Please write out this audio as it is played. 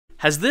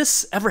Has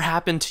this ever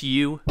happened to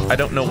you? I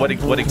don't know what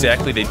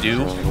exactly they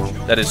do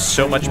that is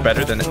so much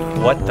better than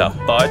what the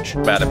fudge?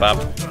 Badabab.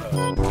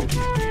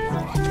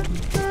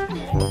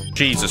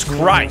 Jesus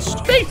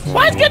Christ! Hey,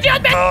 what's good,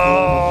 John?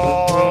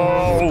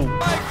 Oh!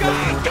 My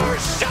God, your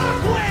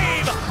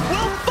shockwave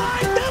will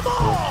find them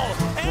all!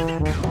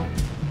 And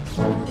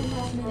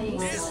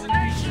this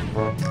nation.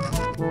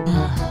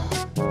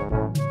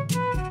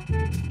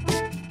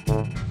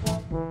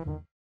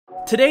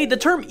 Today, the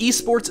term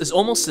esports is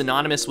almost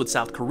synonymous with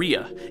South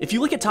Korea. If you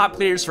look at top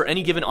players for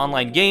any given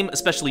online game,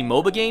 especially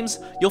MOBA games,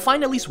 you'll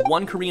find at least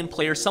one Korean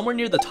player somewhere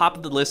near the top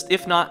of the list,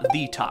 if not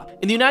the top.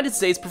 In the United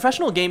States,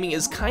 professional gaming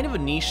is kind of a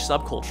niche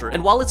subculture,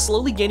 and while it's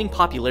slowly gaining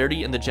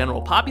popularity in the general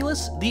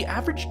populace, the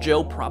average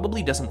Joe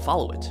probably doesn't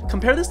follow it.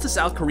 Compare this to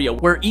South Korea,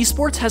 where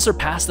esports has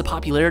surpassed the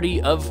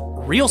popularity of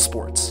real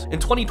sports. In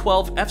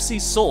 2012,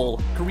 FC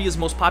Seoul, Korea's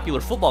most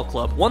popular football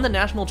club, won the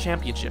national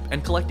championship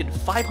and collected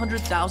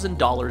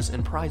 $500,000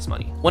 in prize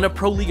money. When a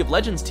pro League of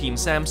Legends team,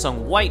 Samsung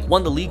White,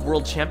 won the League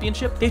World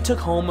Championship, they took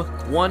home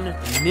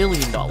 $1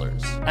 million.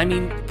 I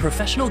mean,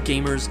 professional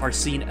gamers are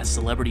seen as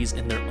celebrities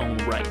in their own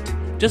right.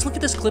 Just look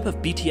at this clip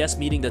of BTS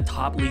meeting the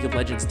top League of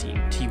Legends team,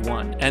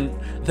 T1, and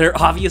they're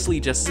obviously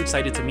just as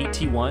excited to meet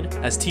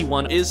T1 as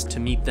T1 is to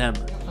meet them.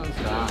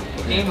 선수랑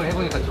게임을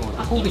해보니까 좀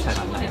호흡이 잘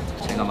맞나요?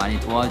 제가 많이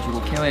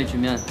도와주고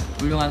케어해주면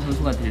훌륭한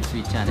선수가 될 수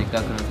있지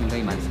않을까 그런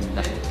생각이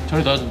많습니다.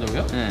 저를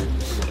도와준다고요? 네.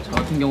 저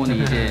같은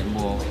경우는 이제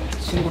뭐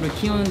친구를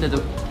키우는데도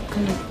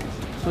큰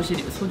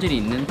소질이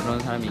있는 그런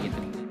사람이기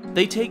때문에.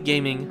 They take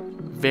gaming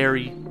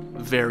very,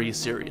 very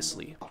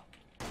seriously.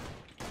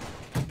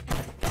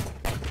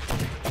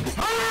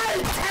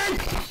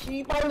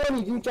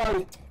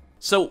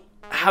 So,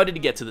 how did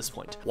it get to this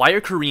point? Why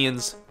are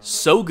Koreans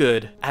so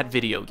good at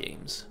video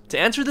games? To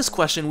answer this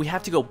question, we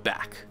have to go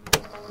back.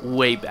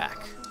 Way back.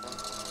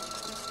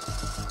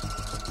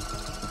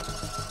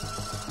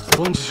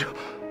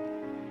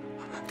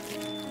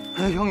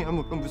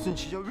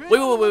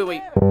 Wait.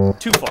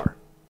 Too far.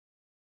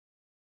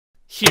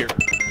 Here,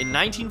 in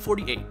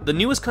 1948, the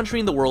newest country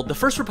in the world, the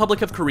First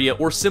Republic of Korea,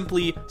 or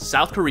simply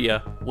South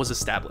Korea, was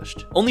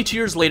established. Only 2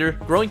 years later,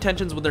 growing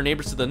tensions with their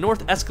neighbors to the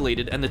north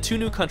escalated, and the two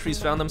new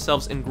countries found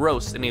themselves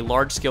engrossed in a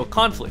large-scale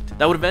conflict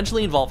that would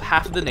eventually involve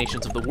half of the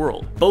nations of the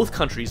world. Both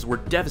countries were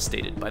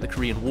devastated by the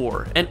Korean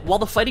War, and while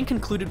the fighting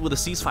concluded with a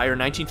ceasefire in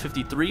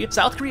 1953,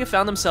 South Korea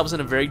found themselves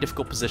in a very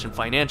difficult position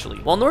financially.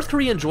 While North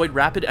Korea enjoyed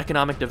rapid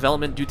economic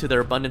development due to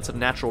their abundance of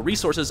natural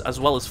resources as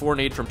well as foreign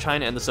aid from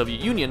China and the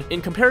Soviet Union,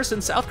 in comparison,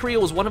 South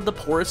Korea was one of the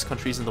poorest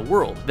countries in the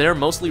world. Their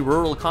mostly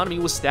rural economy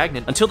was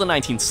stagnant until the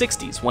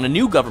 1960s, when a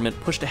new government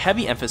pushed a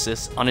heavy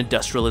emphasis on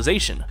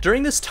industrialization.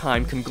 During this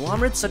time,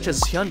 conglomerates such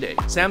as Hyundai,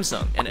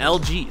 Samsung, and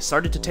LG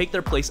started to take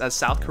their place as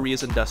South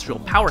Korea's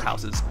industrial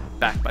powerhouses,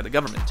 backed by the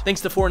government.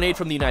 Thanks to foreign aid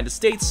from the United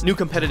States, new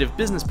competitive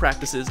business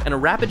practices, and a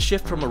rapid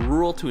shift from a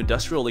rural to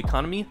industrial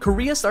economy,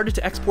 Korea started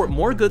to export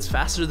more goods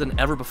faster than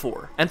ever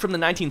before. And from the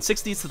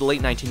 1960s to the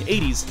late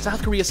 1980s,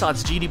 South Korea saw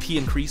its GDP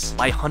increase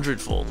by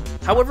 100-fold.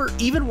 However,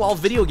 even while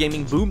video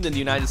gaming boomed in the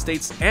United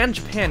States and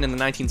Japan in the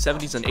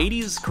 1970s and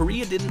 80s,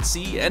 Korea didn't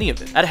see any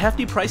of it. At a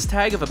hefty price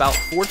tag of about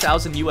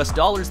 $4,000 US,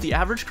 the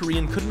average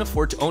Korean couldn't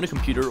afford to own a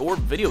computer or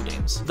video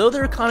games. Though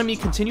their economy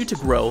continued to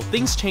grow,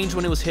 things changed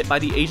when it was hit by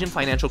the Asian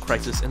financial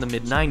crisis in the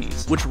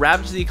mid-90s, which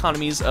ravaged the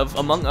economies of,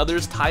 among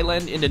others,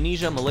 Thailand,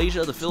 Indonesia,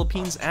 Malaysia, the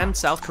Philippines, and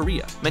South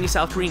Korea. Many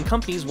South Korean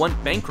companies went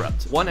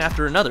bankrupt, one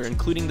after another,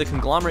 including the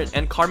conglomerate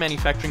and car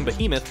manufacturing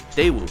behemoth,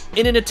 Daewoo.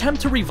 In an attempt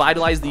to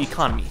revitalize the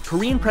economy,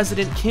 Korean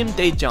President Kim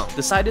Dae-jung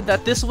decided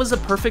that this was a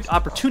perfect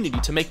opportunity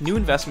to make new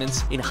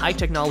investments in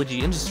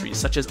high-technology industries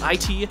such as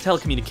IT,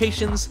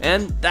 telecommunications,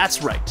 and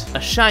that's right, a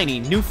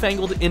shiny,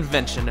 newfangled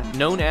invention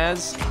known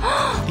as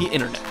the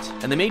internet.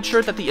 And they made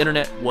sure that the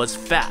internet was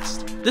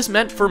fast. This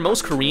meant for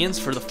most Koreans,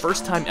 for the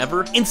first time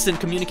ever, instant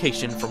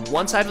communication from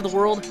one side of the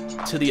world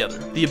to the other.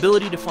 The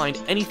ability to find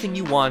anything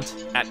you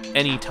want at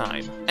any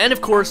time. And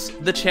of course,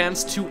 the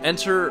chance to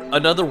enter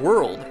another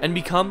world and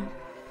become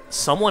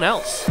someone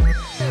else.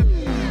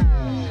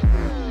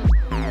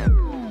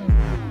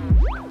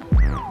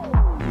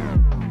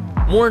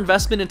 More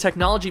investment in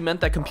technology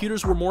meant that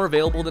computers were more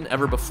available than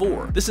ever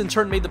before. This in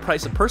turn made the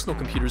price of personal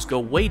computers go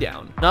way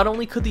down. Not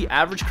only could the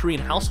average Korean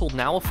household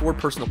now afford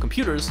personal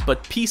computers,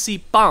 but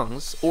PC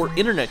bangs, or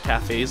internet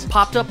cafes,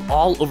 popped up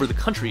all over the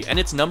country, and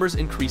its numbers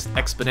increased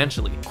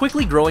exponentially,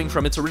 quickly growing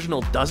from its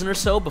original dozen or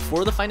so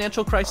before the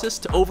financial crisis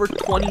to over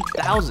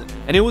 20,000.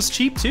 And it was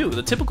cheap too.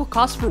 The typical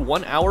cost for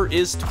 1 hour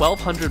is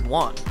 1,200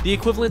 won, the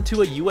equivalent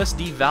to a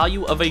USD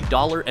value of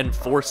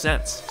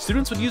 $1.04.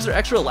 Students would use their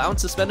extra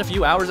allowance to spend a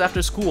few hours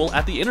after school at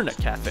at the internet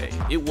cafe.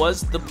 It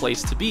was the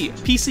place to be.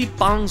 PC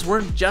bangs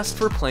weren't just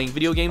for playing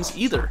video games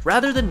either.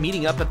 Rather than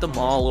meeting up at the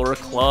mall or a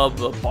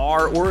club, a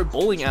bar, or a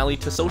bowling alley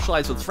to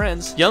socialize with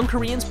friends, young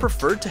Koreans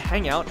preferred to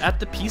hang out at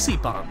the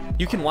PC bang.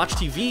 You can watch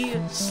TV,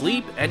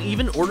 sleep, and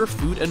even order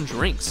food and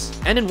drinks.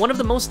 And in one of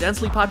the most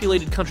densely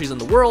populated countries in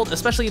the world,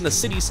 especially in the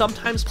city,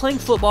 sometimes playing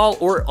football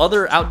or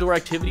other outdoor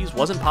activities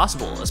wasn't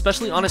possible,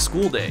 especially on a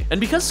school day. And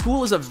because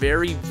school is a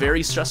very,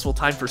 very stressful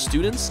time for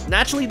students,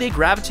 naturally they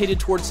gravitated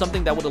towards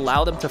something that would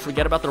allow them to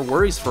forget about their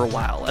worries for a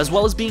while, as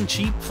well as being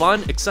cheap,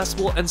 fun,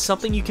 accessible, and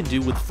something you can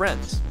do with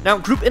friends. Now,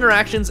 group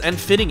interactions and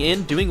fitting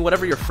in, doing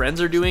whatever your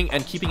friends are doing,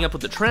 and keeping up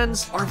with the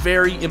trends are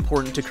very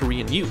important to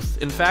Korean youth.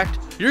 In fact,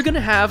 you're gonna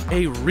have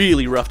a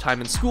really rough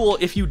time in school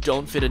if you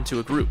don't fit into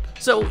a group.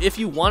 So if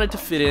you wanted to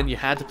fit in, you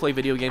had to play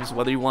video games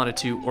whether you wanted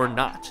to or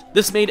not.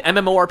 This made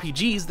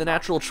MMORPGs the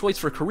natural choice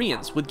for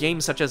Koreans, with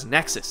games such as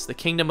Nexus, The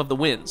Kingdom of the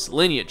Winds,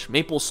 Lineage,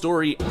 Maple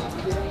Story,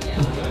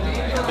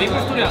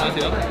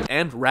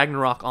 and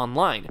Ragnarok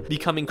Online,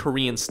 becoming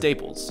Korean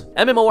staples.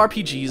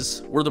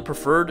 MMORPGs were the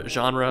preferred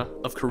genre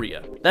of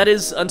Korea. That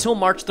is, until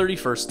March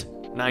 31st,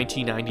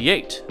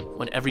 1998,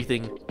 when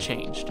everything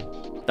changed.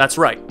 That's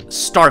right,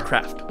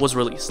 StarCraft was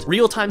released.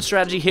 Real-time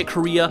strategy hit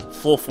Korea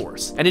full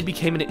force, and it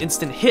became an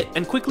instant hit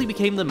and quickly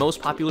became the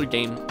most popular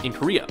game in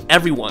Korea.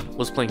 Everyone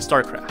was playing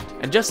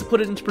StarCraft. And just to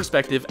put it into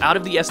perspective, out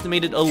of the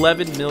estimated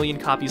 11 million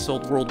copies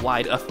sold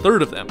worldwide, a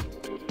third of them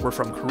were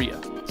from Korea.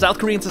 South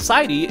Korean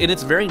society, in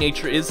its very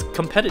nature, is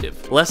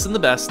competitive. Less than the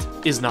best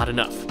is not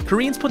enough.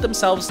 Koreans put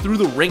themselves through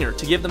the ringer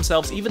to give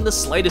themselves even the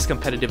slightest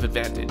competitive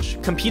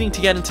advantage, competing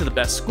to get into the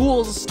best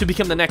schools, to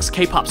become the next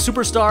K-pop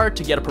superstar,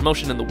 to get a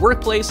promotion in the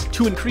workplace,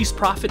 to increase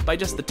profit by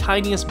just the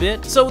tiniest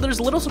bit. So there's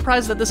little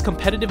surprise that this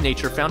competitive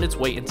nature found its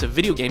way into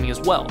video gaming as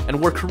well, and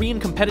where Korean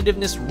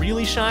competitiveness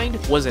really shined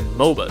was in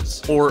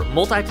MOBAs, or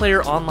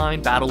multiplayer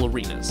online battle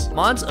arenas.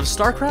 Mods of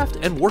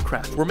StarCraft and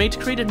Warcraft were made to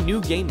create a new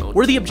game mode,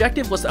 where the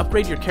objective was to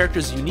upgrade your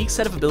character's unique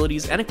set of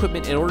abilities and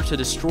equipment in order to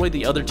destroy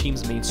the other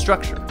team's main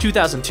structure.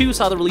 2002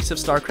 saw the release of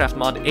StarCraft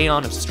mod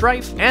Aeon of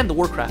Strife and the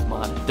Warcraft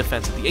mod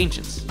Defense of the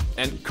Ancients.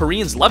 And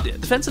Koreans loved it.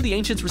 Defense of the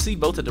Ancients received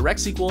both a direct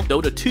sequel,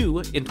 Dota 2,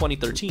 in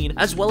 2013,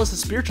 as well as a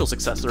spiritual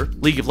successor,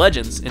 League of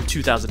Legends, in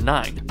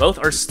 2009. Both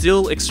are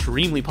still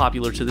extremely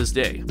popular to this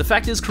day. The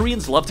fact is,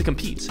 Koreans love to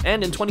compete,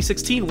 and in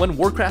 2016, when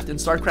Warcraft and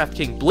StarCraft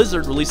King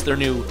Blizzard released their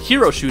new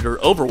hero shooter,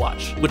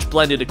 Overwatch, which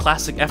blended a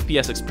classic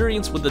FPS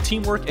experience with the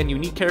teamwork and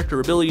unique character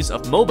abilities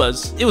of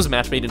MOBAs, it was a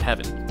match made in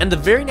heaven. And the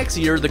very next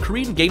year, the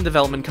Korean game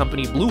development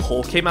company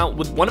Bluehole came out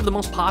with one of the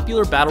most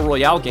popular battle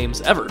royale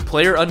games ever,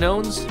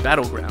 PlayerUnknown's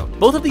Battleground.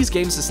 Both of these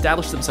games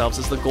established themselves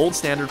as the gold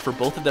standard for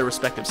both of their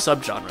respective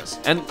subgenres.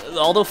 And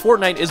although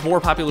Fortnite is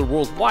more popular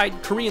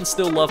worldwide, Koreans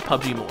still love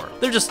PUBG more.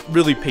 They're just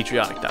really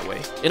patriotic that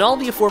way. In all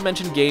the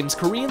aforementioned games,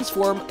 Koreans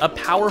form a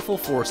powerful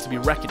force to be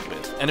reckoned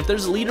with. And if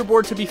there's a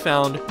leaderboard to be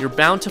found, you're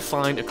bound to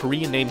find a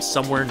Korean name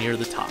somewhere near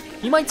the top.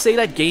 You might say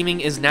that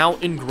gaming is now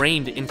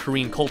ingrained in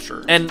Korean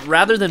culture, and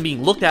rather than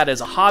being looked at as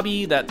a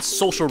hobby that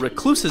social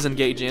recluses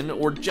engage in,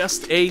 or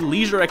just a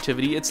leisure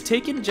activity, it's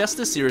taken just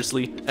as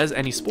seriously as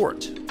any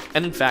sport.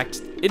 And in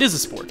fact, it is a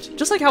sport.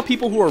 Just like how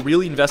people who are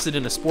really invested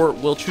in a sport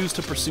will choose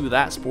to pursue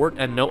that sport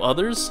and no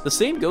others, the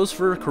same goes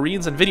for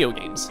Koreans and video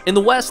games. In the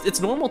West,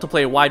 it's normal to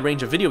play a wide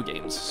range of video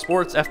games: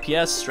 sports,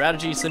 FPS,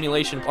 strategy,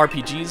 simulation,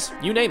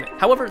 RPGs, you name it.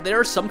 However, there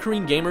are some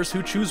Korean gamers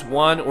who choose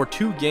one or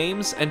two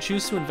games and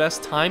choose to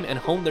invest time and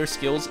hone their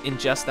skills in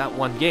just that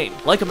one game.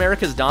 Like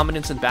America's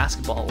dominance in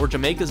basketball or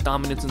Jamaica's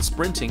dominance in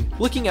sprinting,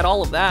 looking at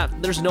all of that,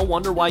 there's no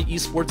wonder why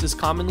esports is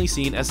commonly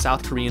seen as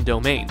South Korean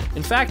domain.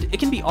 In fact, it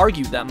can be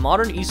argued that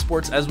modern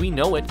esports as we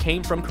know it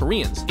came from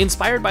Koreans,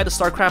 inspired by the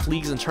StarCraft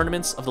leagues and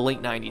tournaments of the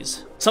late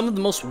 90s. Some of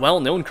the most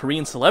well-known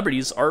Korean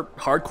celebrities are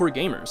hardcore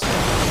gamers.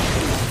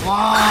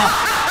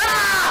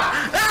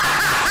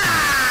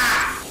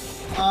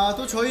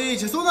 또 저희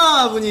제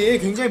소나분이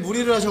굉장히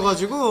무리를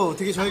하셔가지고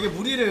되게 저에게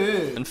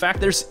무리를. In fact,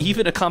 there's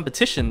even a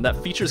competition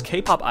that features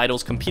K-pop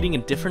idols competing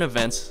in different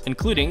events,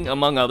 including,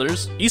 among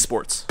others,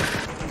 esports.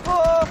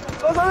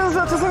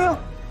 살려주세요, 죄송해요.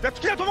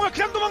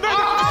 그냥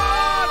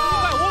도망가.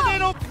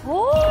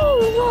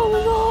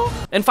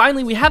 And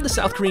finally, we have the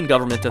South Korean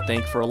government to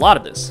thank for a lot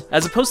of this.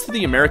 As opposed to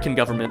the American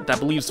government that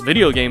believes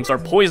video games are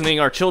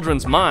poisoning our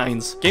children's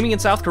minds, gaming in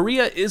South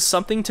Korea is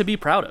something to be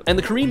proud of, and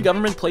the Korean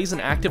government plays an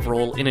active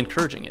role in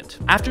encouraging it.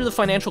 After the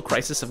financial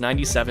crisis of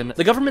 '97,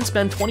 the government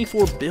spent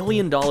 $24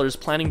 billion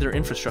planning their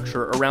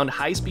infrastructure around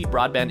high-speed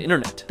broadband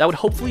internet that would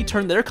hopefully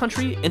turn their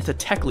country into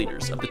tech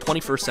leaders of the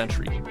 21st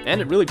century.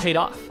 And it really paid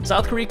off.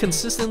 South Korea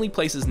consistently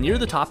places near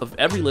the top of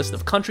every list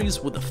of countries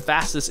with the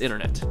fastest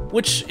internet,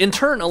 which in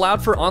turn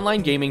allowed for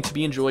online gaming to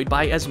be enjoyed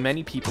by as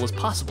many people as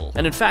possible.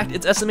 And in fact,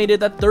 it's estimated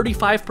that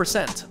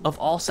 35% of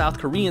all South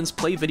Koreans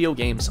play video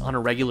games on a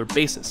regular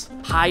basis,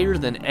 higher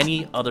than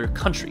any other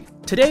country.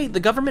 Today, the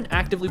government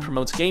actively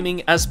promotes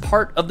gaming as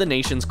part of the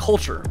nation's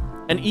culture,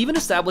 and even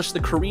established the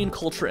Korean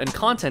Culture and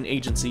Content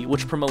Agency,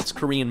 which promotes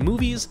Korean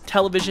movies,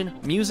 television,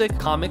 music,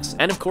 comics,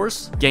 and of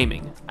course,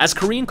 gaming. As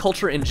Korean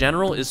culture in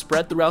general is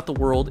spread throughout the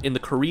world in the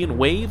Korean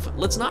wave,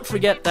 let's not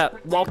forget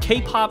that while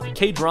K-pop,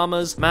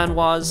 K-dramas,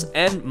 manhwas,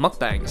 and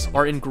mukbangs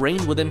are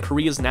ingrained within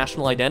Korea's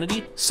national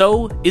identity,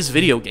 so is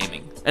video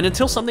gaming. And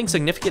until something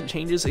significant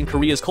changes in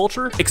Korea's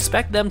culture,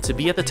 expect them to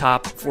be at the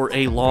top for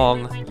a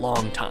long,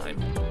 long time.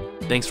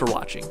 Thanks for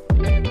watching.